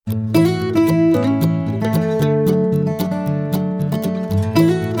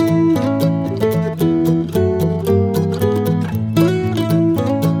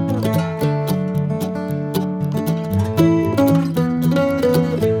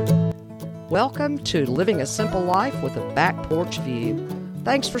Welcome to Living a Simple Life with a Back Porch View.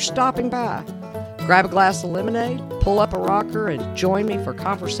 Thanks for stopping by. Grab a glass of lemonade, pull up a rocker, and join me for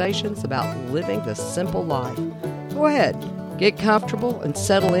conversations about living the simple life. Go ahead, get comfortable and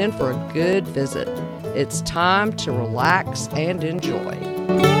settle in for a good visit. It's time to relax and enjoy.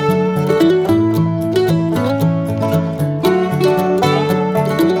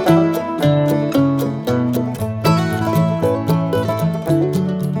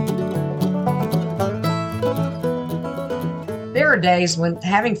 There are days when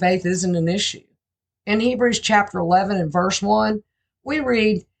having faith isn't an issue. In Hebrews chapter 11 and verse 1, we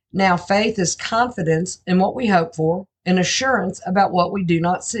read, "Now faith is confidence in what we hope for and assurance about what we do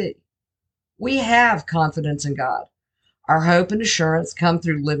not see." We have confidence in God. Our hope and assurance come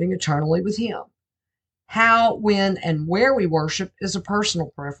through living eternally with Him. How, when, and where we worship is a personal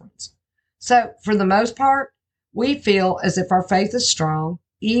preference. So, for the most part, we feel as if our faith is strong,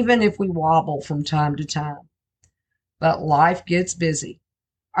 even if we wobble from time to time. But life gets busy.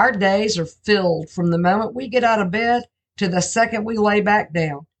 Our days are filled from the moment we get out of bed to the second we lay back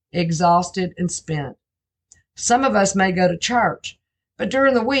down, exhausted and spent. Some of us may go to church, but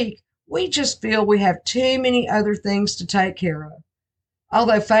during the week, we just feel we have too many other things to take care of.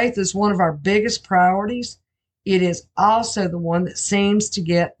 Although faith is one of our biggest priorities, it is also the one that seems to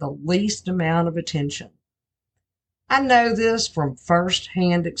get the least amount of attention. I know this from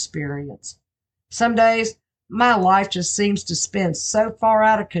first-hand experience. Some days, my life just seems to spin so far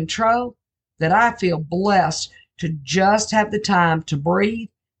out of control that I feel blessed to just have the time to breathe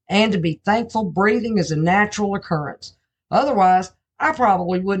and to be thankful breathing is a natural occurrence. Otherwise, I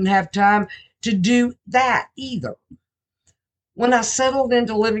probably wouldn't have time to do that either. When I settled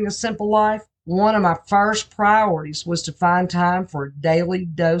into living a simple life, one of my first priorities was to find time for a daily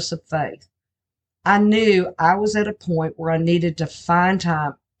dose of faith. I knew I was at a point where I needed to find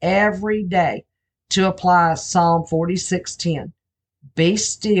time every day to apply Psalm 46:10. Be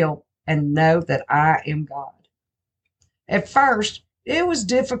still and know that I am God. At first, it was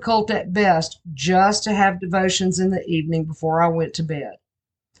difficult at best just to have devotions in the evening before I went to bed.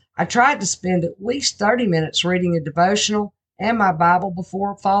 I tried to spend at least 30 minutes reading a devotional and my Bible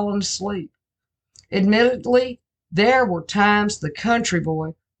before falling asleep. Admittedly, there were times the country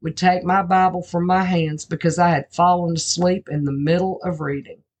boy would take my Bible from my hands because I had fallen asleep in the middle of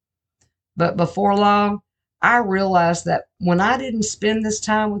reading. But before long, I realized that when I didn't spend this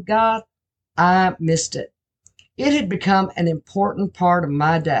time with God, I missed it. It had become an important part of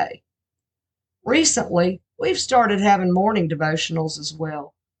my day. Recently, we've started having morning devotionals as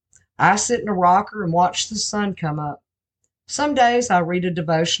well. I sit in a rocker and watch the sun come up. Some days I read a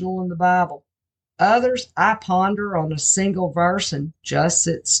devotional in the Bible. Others, I ponder on a single verse and just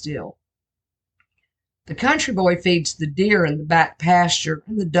sit still. The country boy feeds the deer in the back pasture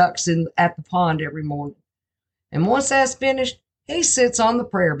and the ducks at the pond every morning. And once that's finished, he sits on the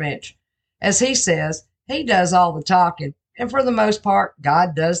prayer bench. As he says, he does all the talking, and for the most part,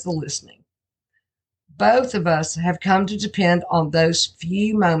 God does the listening. Both of us have come to depend on those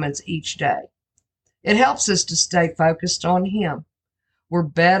few moments each day. It helps us to stay focused on Him. We're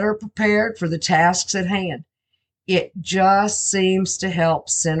better prepared for the tasks at hand. It just seems to help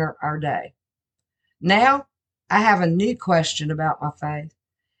center our day. Now, I have a new question about my faith,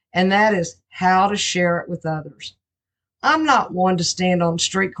 and that is how to share it with others. I'm not one to stand on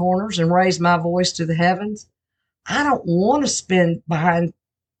street corners and raise my voice to the heavens. I don't want to spend behind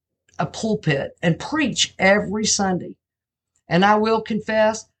a pulpit and preach every Sunday. And I will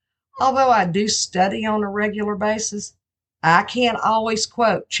confess, although I do study on a regular basis, I can't always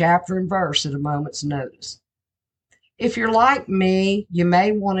quote chapter and verse at a moment's notice. If you're like me, you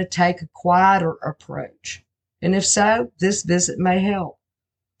may want to take a quieter approach. And if so, this visit may help.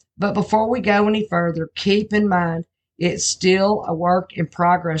 But before we go any further, keep in mind, it's still a work in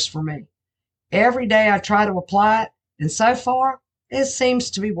progress for me. Every day I try to apply it, and so far, it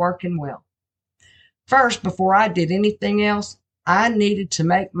seems to be working well. First, before I did anything else, I needed to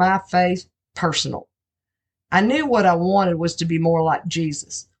make my faith personal. I knew what I wanted was to be more like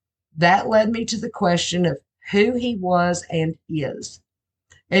Jesus. That led me to the question of who He was and is.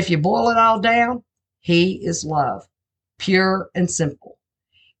 If you boil it all down, He is love, pure and simple.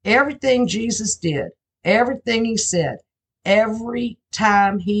 Everything Jesus did, everything He said, every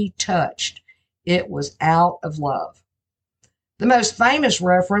time He touched, it was out of love. The most famous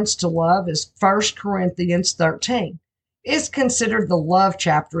reference to love is 1 Corinthians 13. It's considered the love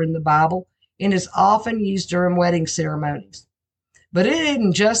chapter in the Bible and is often used during wedding ceremonies. But it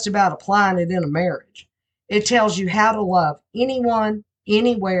isn't just about applying it in a marriage. It tells you how to love anyone,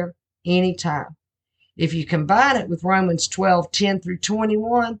 anywhere, anytime. If you combine it with Romans 12:10 through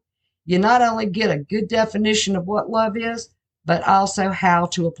 21, You not only get a good definition of what love is, but also how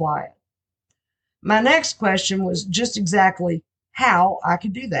to apply it. My next question was just exactly how I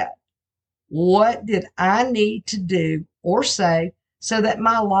could do that. What did I need to do or say so that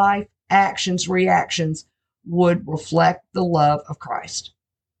my life, actions, reactions would reflect the love of Christ?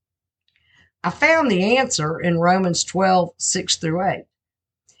 I found the answer in Romans 12:6-8.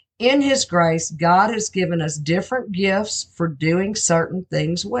 In His grace, God has given us different gifts for doing certain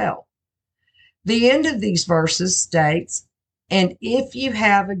things well. The end of these verses states, and if you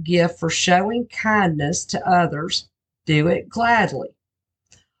have a gift for showing kindness to others, do it gladly.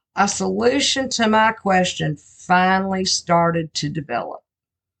 A solution to my question finally started to develop.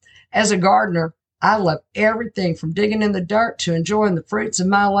 As a gardener, I love everything from digging in the dirt to enjoying the fruits of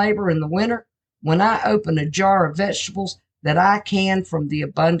my labor in the winter when I open a jar of vegetables that I can from the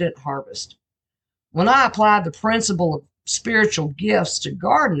abundant harvest. When I applied the principle of spiritual gifts to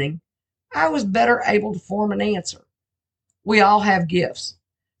gardening, I was better able to form an answer. We all have gifts.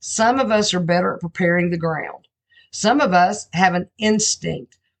 Some of us are better at preparing the ground. Some of us have an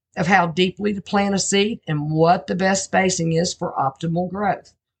instinct of how deeply to plant a seed and what the best spacing is for optimal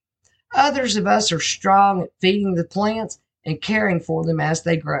growth. Others of us are strong at feeding the plants and caring for them as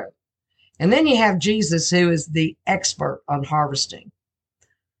they grow. And then you have Jesus, who is the expert on harvesting.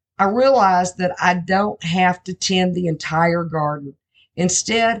 I realized that I don't have to tend the entire garden.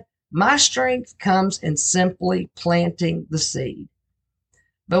 Instead, my strength comes in simply planting the seed.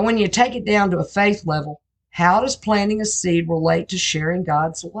 But when you take it down to a faith level, how does planting a seed relate to sharing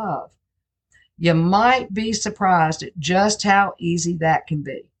God's love? You might be surprised at just how easy that can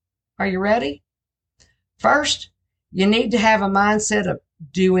be. Are you ready? First, you need to have a mindset of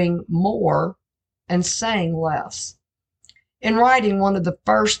doing more and saying less. In writing, one of the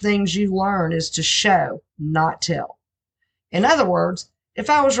first things you learn is to show, not tell. In other words, if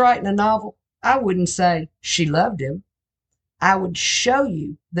I was writing a novel, I wouldn't say she loved him. I would show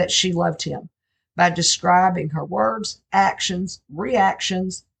you that she loved him by describing her words, actions,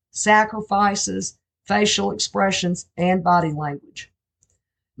 reactions, sacrifices, facial expressions, and body language.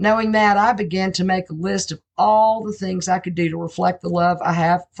 Knowing that, I began to make a list of all the things I could do to reflect the love I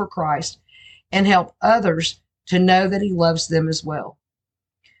have for Christ and help others to know that He loves them as well.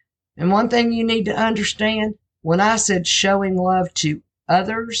 And one thing you need to understand, when I said showing love to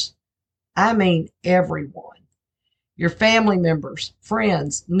others, I mean everyone. Your family members,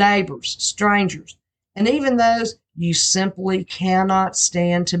 friends, neighbors, strangers, and even those you simply cannot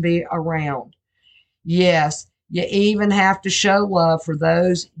stand to be around. Yes, you even have to show love for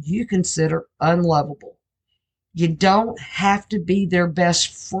those you consider unlovable. You don't have to be their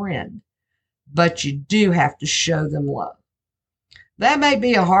best friend, but you do have to show them love. That may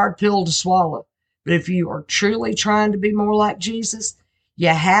be a hard pill to swallow, but if you are truly trying to be more like Jesus, you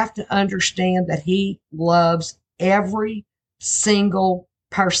have to understand that He loves every single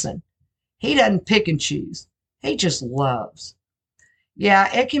person. He doesn't pick and choose. He just loves.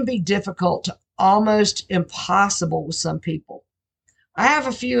 Yeah, it can be difficult to almost impossible with some people. I have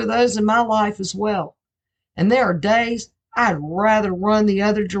a few of those in my life as well. And there are days I'd rather run the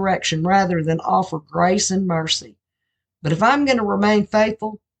other direction rather than offer grace and mercy. But if I'm going to remain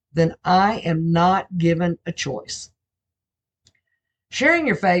faithful, then I am not given a choice. Sharing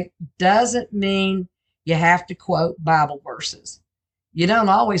your faith doesn't mean you have to quote Bible verses. You don't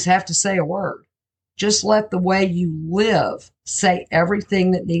always have to say a word. Just let the way you live say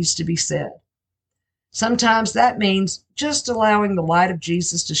everything that needs to be said. Sometimes that means just allowing the light of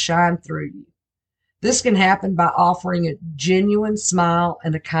Jesus to shine through you. This can happen by offering a genuine smile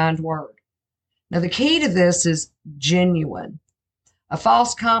and a kind word. Now, the key to this is genuine. A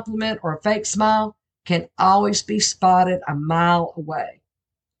false compliment or a fake smile can always be spotted a mile away.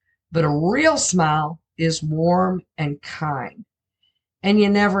 But a real smile is warm and kind. And you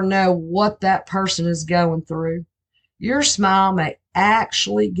never know what that person is going through. Your smile may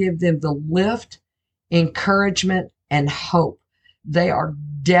actually give them the lift, encouragement, and hope they are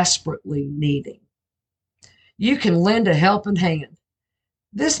desperately needing. You can lend a helping hand.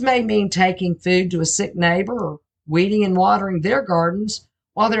 This may mean taking food to a sick neighbor or weeding and watering their gardens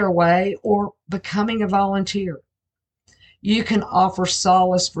while they're away or becoming a volunteer. You can offer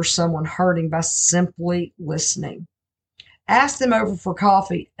solace for someone hurting by simply listening. Ask them over for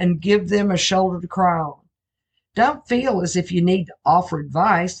coffee and give them a shoulder to cry on. Don't feel as if you need to offer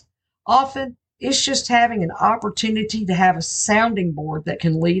advice. Often, it's just having an opportunity to have a sounding board that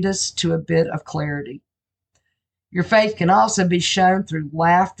can lead us to a bit of clarity. Your faith can also be shown through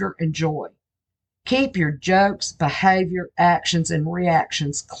laughter and joy. Keep your jokes, behavior, actions, and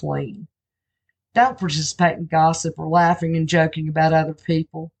reactions clean. Don't participate in gossip or laughing and joking about other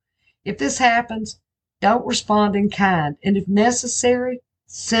people. If this happens, don't respond in kind, and if necessary,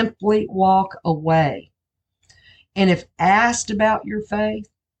 simply walk away. And if asked about your faith,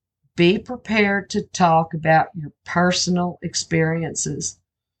 be prepared to talk about your personal experiences.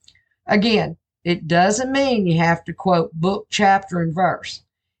 Again, it doesn't mean you have to quote book, chapter, and verse.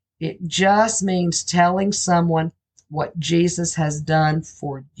 It just means telling someone what Jesus has done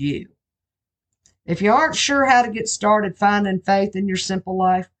for you. If you aren't sure how to get started finding faith in your simple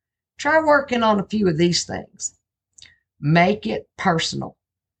life, try working on a few of these things. Make it personal.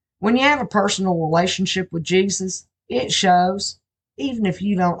 When you have a personal relationship with Jesus, it shows, even if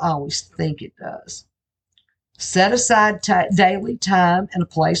you don't always think it does. Set aside daily time and a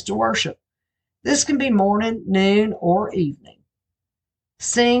place to worship. This can be morning, noon, or evening.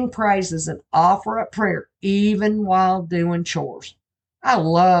 Sing praises and offer up prayer even while doing chores. I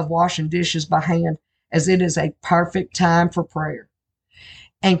love washing dishes by hand as it is a perfect time for prayer.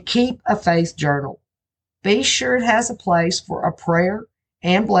 And keep a faith journal. Be sure it has a place for a prayer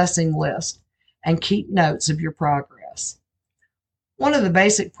and blessing list, and keep notes of your progress. One of the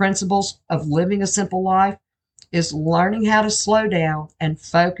basic principles of living a simple life is learning how to slow down and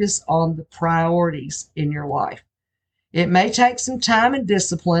focus on the priorities in your life. It may take some time and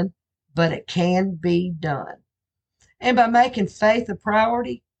discipline, but it can be done. And by making faith a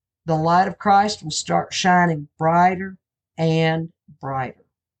priority, the light of Christ will start shining brighter and brighter.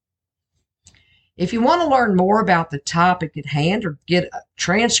 If you want to learn more about the topic at hand or get a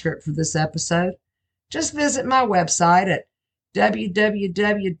transcript for this episode, just visit my website at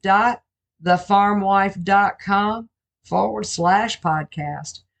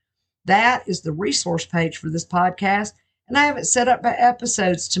www.thefarmwife.com/podcast. That is the resource page for this podcast, and I have it set up by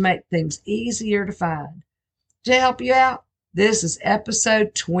episodes to make things easier to find. To help you out, this is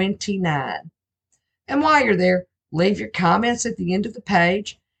episode 29. And while you're there, leave your comments at the end of the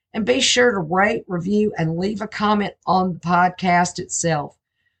page, and be sure to rate, review, and leave a comment on the podcast itself,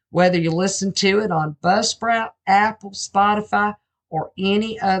 whether you listen to it on Buzzsprout, Apple, Spotify, or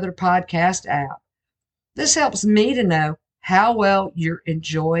any other podcast app. This helps me to know how well you're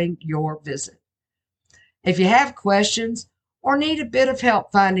enjoying your visit. If you have questions or need a bit of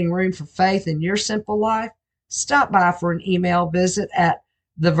help finding room for faith in your simple life, stop by for an email visit at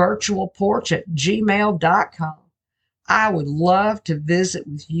thevirtualporch@gmail.com. I would love to visit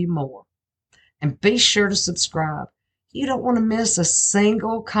with you more. And be sure to subscribe. You don't want to miss a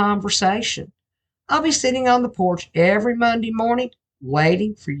single conversation. I'll be sitting on the porch every Monday morning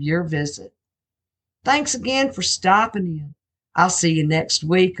waiting for your visit. Thanks again for stopping in. I'll see you next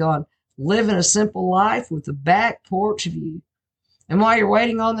week on Living a Simple Life with a Back Porch View. And while you're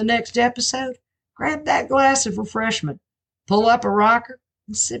waiting on the next episode, grab that glass of refreshment, pull up a rocker,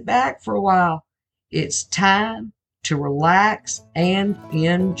 and sit back for a while. It's time to relax and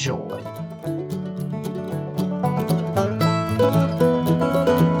enjoy.